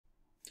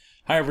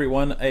Hi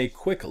everyone, a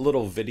quick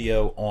little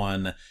video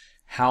on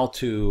how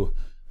to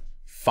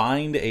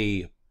find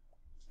a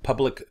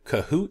public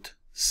Kahoot,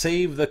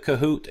 save the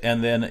Kahoot,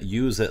 and then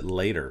use it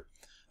later.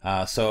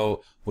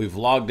 So we've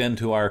logged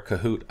into our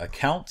Kahoot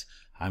account.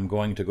 I'm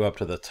going to go up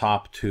to the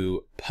top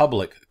to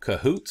public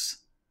Kahoots.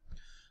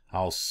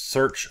 I'll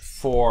search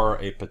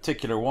for a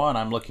particular one.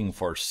 I'm looking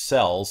for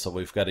cells, so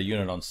we've got a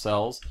unit on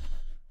cells.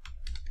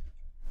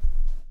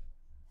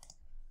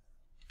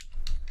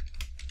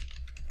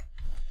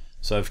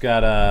 So I've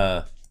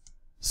got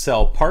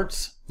cell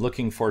parts,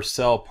 looking for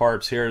cell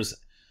parts. Here's,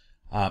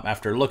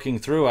 after looking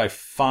through, I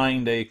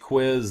find a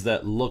quiz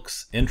that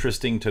looks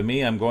interesting to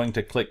me. I'm going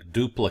to click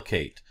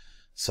duplicate.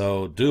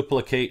 So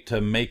duplicate to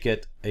make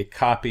it a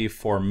copy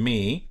for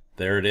me.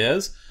 There it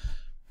is.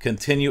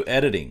 Continue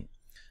editing.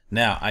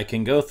 Now I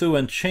can go through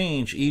and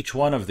change each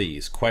one of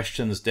these.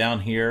 Questions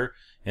down here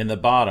in the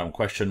bottom.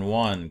 Question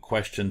 1,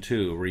 question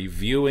 2,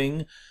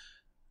 reviewing,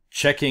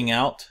 checking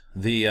out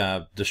the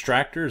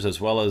distractors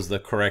as well as the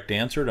correct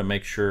answer to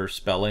make sure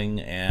spelling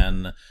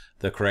and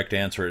the correct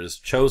answer is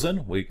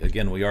chosen.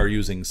 We are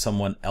using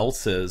someone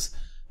else's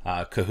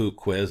Kahoot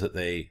quiz that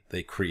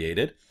they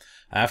created.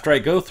 After I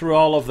go through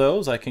all of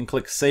those, I can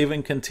click Save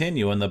and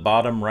Continue in the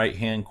bottom right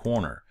hand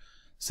corner.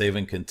 Save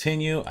and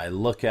Continue. I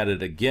look at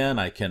it again.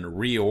 I can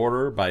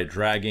reorder by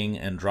dragging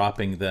and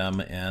dropping them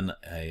in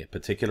a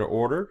particular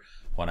order.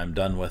 When I'm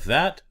done with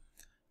that,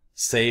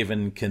 save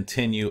and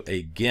continue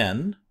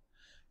again.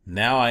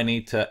 Now I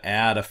need to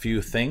add a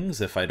few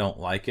things if I don't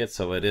like it.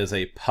 So it is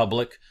a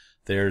public.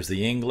 There's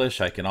the English.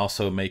 I can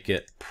also make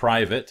it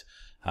private,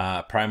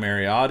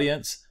 primary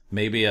audience,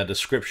 maybe a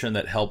description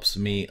that helps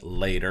me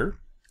later.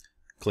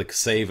 Click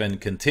Save and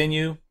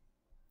Continue.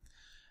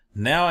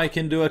 Now I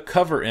can do a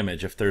cover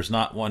image if there's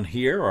not one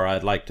here or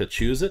I'd like to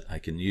choose it. I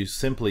can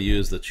simply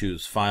use the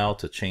Choose File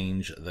to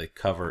change the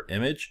cover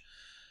image.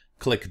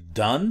 Click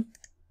Done.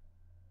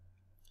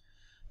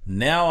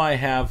 Now I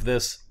have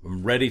this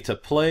ready to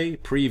play,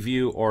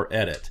 preview, or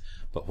edit.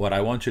 But what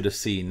I want you to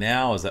see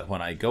now is that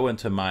when I go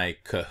into my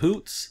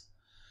Kahoots,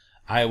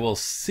 I will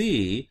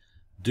see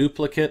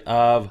duplicate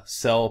of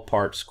cell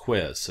parts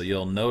quiz. So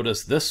you'll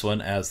notice this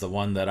one as the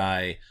one that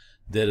I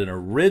did an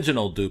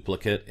original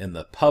duplicate in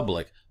the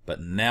public,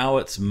 but now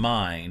it's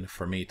mine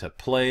for me to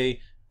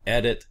play,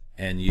 edit,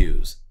 and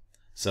use.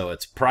 So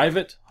it's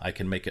private. I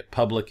can make it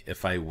public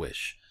if I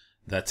wish.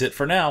 That's it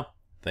for now.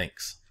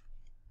 Thanks.